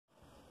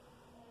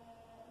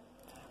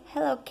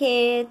Hello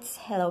kids,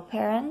 hello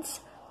parents,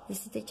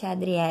 this is Teacher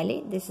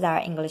Adriele, this is our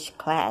English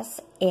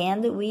class,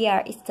 and we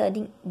are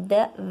studying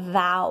the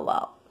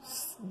vowels,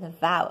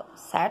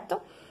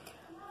 certo?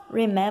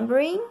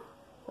 Remembering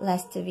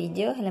last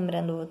video,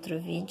 relembrando o outro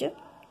vídeo,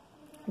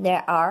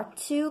 there are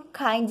two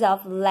kinds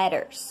of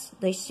letters,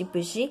 dois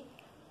tipos de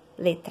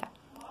letra,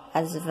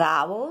 as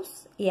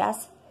vowels e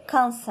as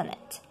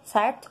consonant,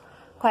 certo?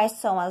 Quais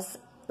são as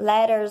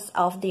letters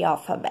of the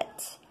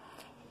alphabet?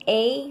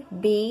 A,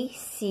 B,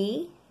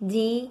 C,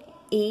 D,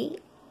 E,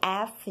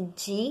 F,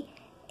 G,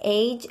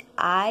 H,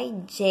 I,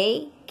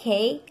 J,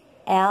 K,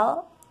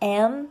 L,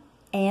 M,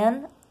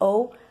 N,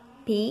 O,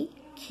 P,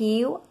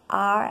 Q,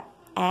 R,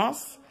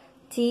 S,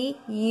 T,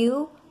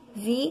 U,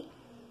 V,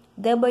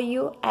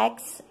 W,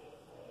 X,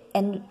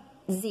 and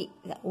Z,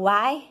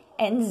 Y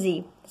and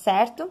Z,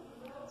 certo?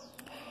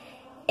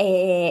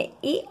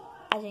 E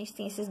a gente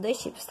tem esses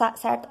dois tipos, tá?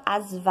 Certo?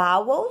 As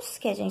vowels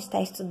que a gente está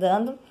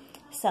estudando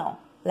são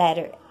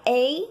letter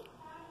A,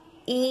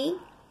 E,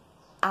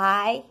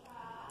 I,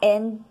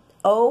 N,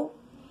 O,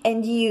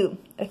 and U,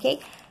 ok?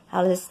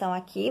 Elas estão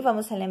aqui,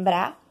 vamos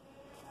relembrar.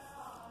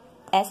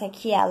 Essa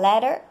aqui é a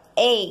letter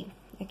A,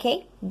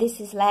 ok?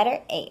 This is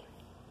letter A.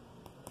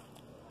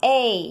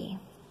 A.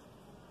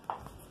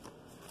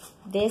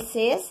 This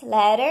is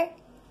letter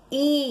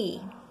E.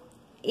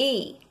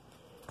 E.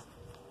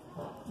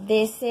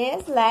 This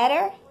is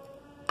letter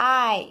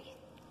I.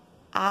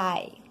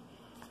 I.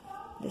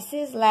 This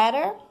is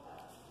letter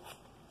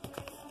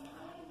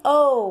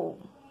O.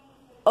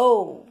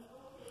 O.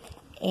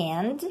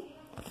 And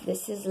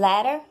this is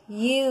letter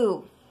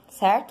U,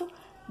 certo?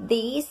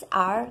 These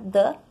are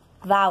the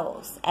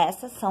vowels.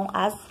 Essas são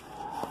as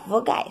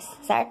vogais,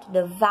 certo?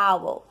 The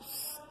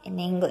vowels in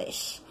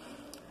English.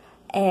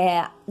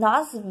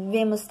 Nós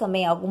vimos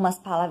também algumas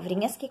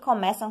palavrinhas que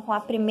começam com a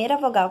primeira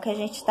vogal que a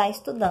gente está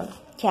estudando,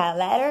 que é a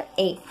letter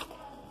A.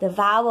 The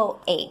vowel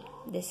A.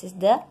 This is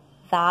the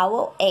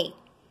vowel A.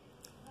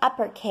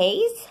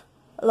 Uppercase,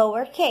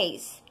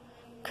 lowercase.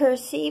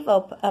 Cursive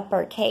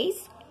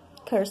uppercase,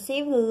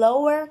 cursive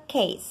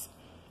lowercase,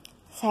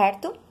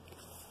 certo?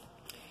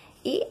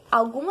 E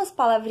algumas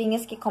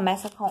palavrinhas que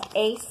começam com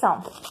A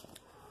são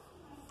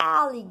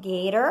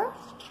alligator.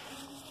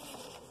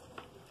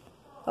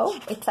 Oh,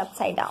 it's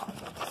upside down.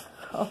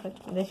 Oh,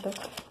 deixa eu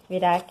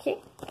virar aqui.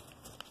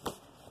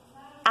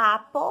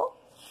 Apple,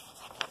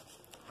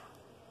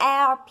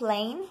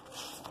 airplane,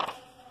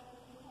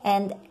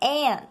 and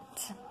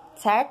ant,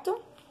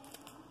 certo?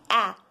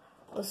 A.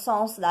 Os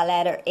sons da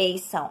letter A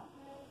são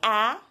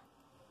A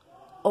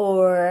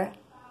or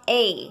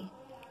A.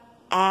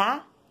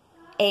 A,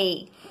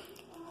 A.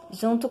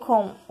 Junto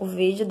com o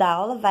vídeo da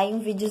aula, vai um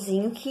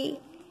videozinho que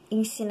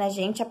ensina a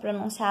gente a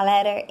pronunciar a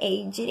letter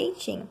A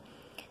direitinho,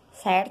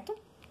 certo?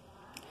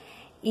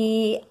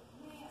 E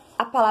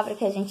a palavra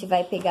que a gente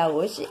vai pegar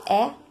hoje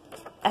é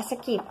essa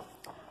aqui,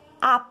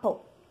 apple,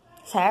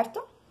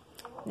 certo?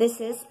 This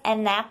is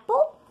an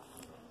apple.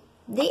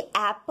 The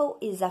apple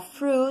is a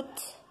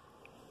fruit.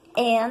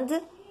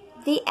 And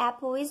the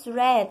apple is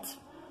red.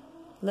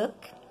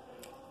 Look.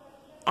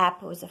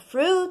 Apple is a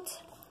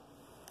fruit.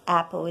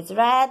 Apple is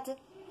red.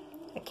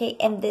 Okay,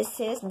 and this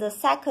is the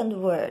second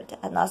word.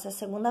 A nossa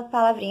segunda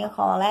palavrinha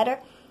com a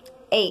letter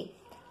A.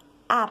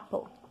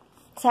 Apple.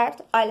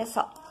 Certo? Olha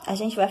só. A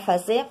gente vai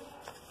fazer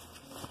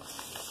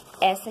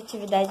essa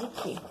atividade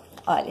aqui.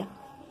 Olha.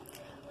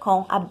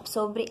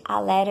 Sobre a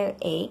letter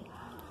A.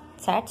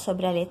 Certo?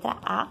 Sobre a letra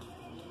A.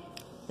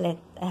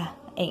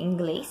 Em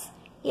inglês.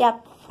 E a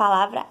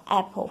palavra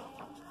apple,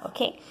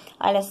 ok?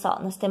 Olha só,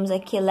 nós temos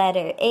aqui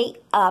letter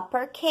A,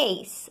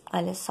 uppercase,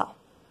 olha só.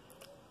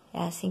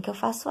 É assim que eu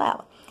faço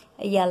ela.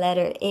 E a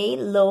letter A,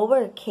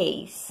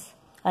 lowercase,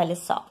 olha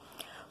só.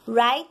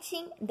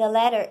 Writing the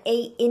letter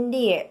A in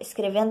the air,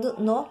 escrevendo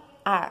no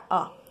ar,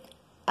 ó.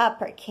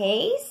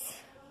 Uppercase,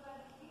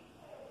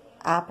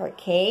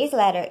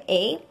 letter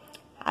A.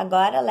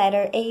 Agora,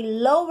 letter A,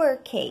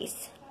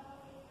 lowercase.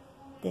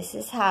 This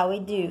is how we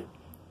do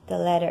the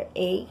letter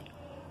A,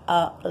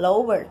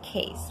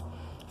 lowercase,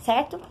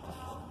 certo?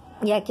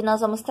 E aqui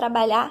nós vamos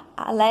trabalhar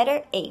a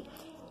letter A.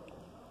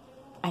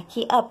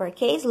 Aqui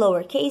uppercase,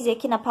 lowercase e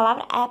aqui na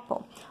palavra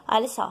apple.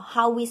 Olha só,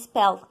 how we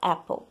spell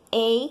apple.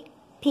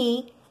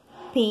 A-P-P-L-E,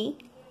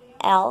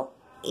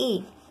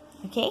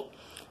 ok?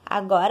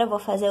 Agora eu vou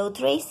fazer o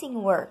tracing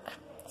work,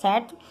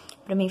 certo?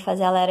 Para mim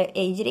fazer a letter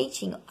A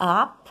direitinho.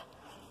 Up,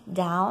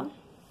 down,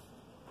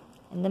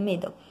 in the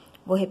middle.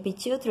 Vou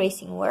repetir o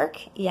tracing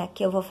work e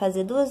aqui eu vou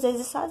fazer 2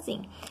 vezes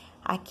sozinho.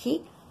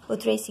 Aqui, o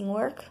tracing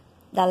work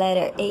da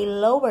letter A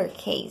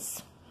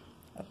lowercase,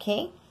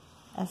 ok?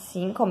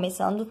 Assim,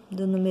 começando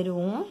do número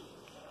 1,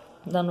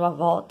 dando a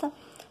volta.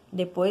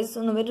 Depois,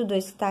 o número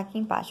 2 que tá aqui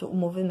embaixo, o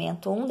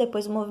movimento 1,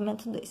 depois o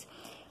movimento 2.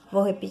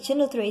 Vou repetir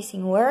no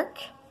tracing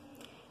work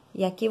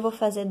e aqui vou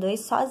fazer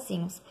 2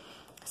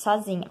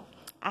 sozinha.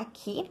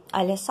 Aqui,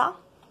 olha só,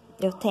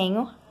 eu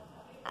tenho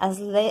as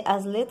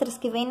letras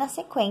que vêm na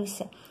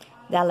sequência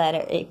da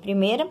letter A.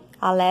 Primeiro,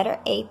 a letter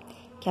A,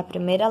 que é a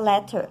primeira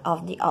letter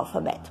of the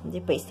alphabet.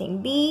 Depois tem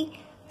B,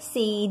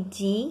 C,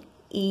 D,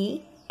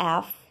 E,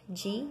 F,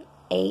 G,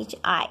 H,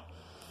 I.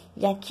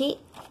 E aqui,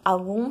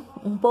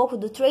 um pouco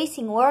do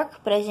tracing work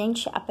pra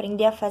gente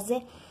aprender a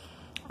fazer,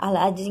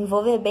 a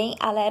desenvolver bem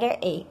a letter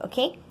A,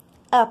 ok?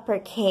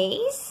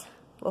 Uppercase,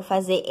 vou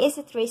fazer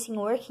esse tracing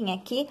working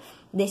aqui,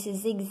 desse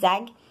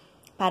zig-zag,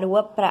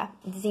 para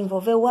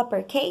desenvolver o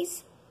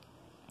uppercase.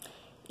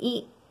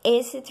 E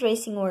esse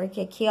tracing work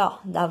aqui, ó,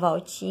 da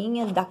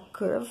voltinha, da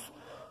curve,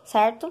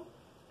 certo?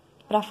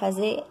 Para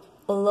fazer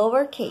o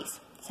lowercase,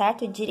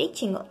 certo?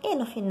 Direitinho. E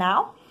no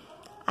final,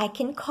 I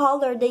can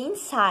color the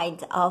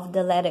inside of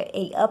the letter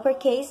A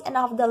uppercase and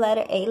of the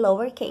letter A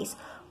lowercase.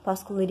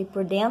 Posso colorir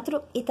por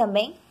dentro e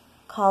também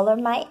color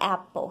my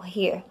apple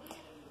here.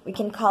 We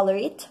can color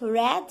it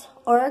red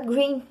or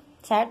green,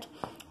 certo?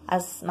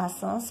 As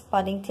maçãs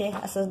podem ter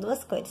essas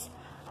duas cores,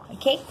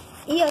 ok?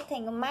 E eu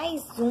tenho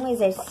mais um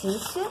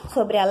exercício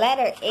sobre a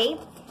letter A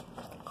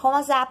com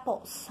as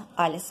apples.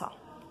 Olha só,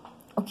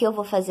 o que eu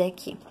vou fazer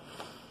aqui?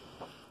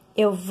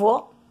 Eu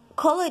vou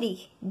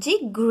colorir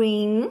de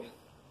green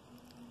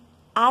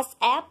as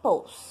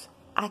apples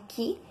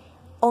aqui,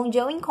 onde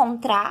eu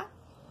encontrar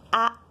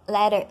a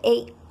letter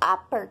A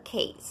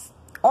uppercase.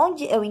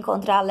 Onde eu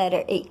encontrar a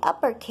letter A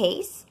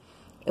uppercase,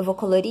 eu vou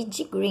colorir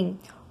de green.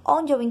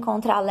 Onde eu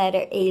encontrar a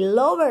letter A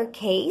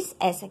lowercase,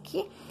 essa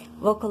aqui,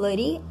 vou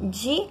colorir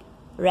de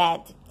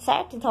red,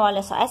 certo? Então,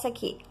 olha só, essa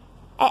aqui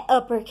é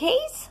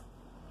uppercase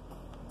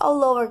ou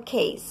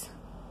lowercase?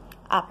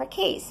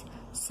 Uppercase.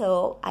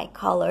 So, I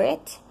color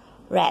it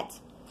red,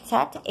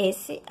 certo?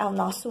 Esse é o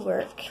nosso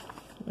work,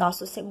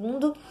 nosso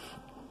segundo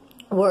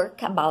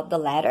work about the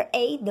letter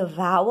A, the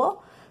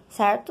vowel,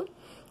 certo?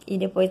 E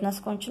depois nós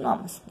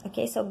continuamos,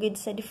 ok? So, good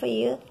study for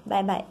you.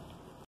 Bye, bye.